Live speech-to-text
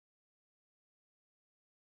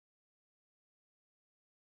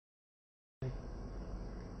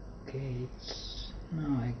Okay,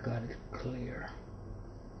 now I got it clear.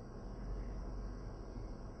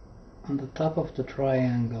 On the top of the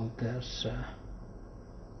triangle there's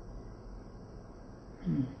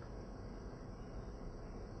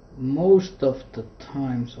most of the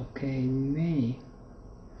times, okay,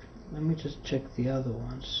 let me just check the other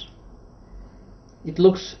ones. It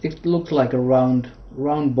looks like a round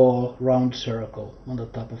ball, round circle on the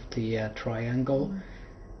top of the triangle.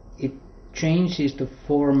 It changes the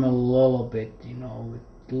form a little bit, you know.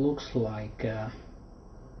 It looks like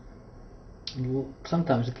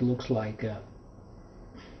sometimes it looks like a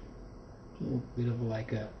little bit of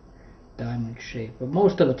like a diamond shape, but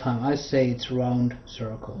most of the time I say it's round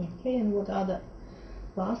circle. Okay, and what are the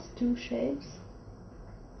last two shapes?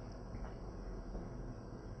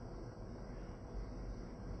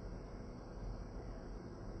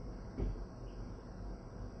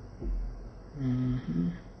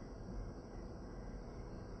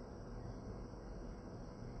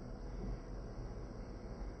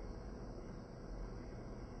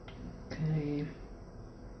 Okay.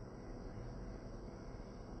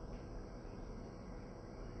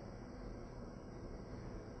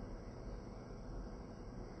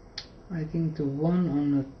 I think the one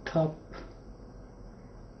on the top,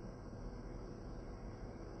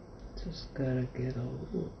 just gotta get a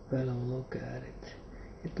little better look at it.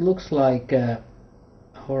 It looks like a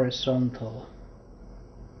horizontal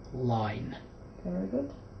line. Very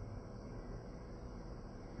good.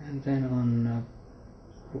 And then on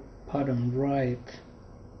bottom right,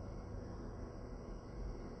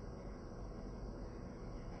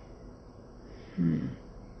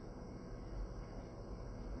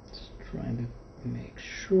 just trying to make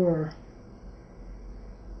sure.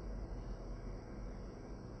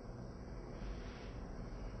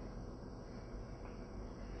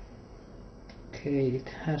 Okay, it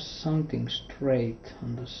has something straight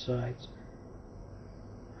on the sides.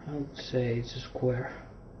 I would say it's a square.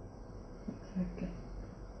 Exactly.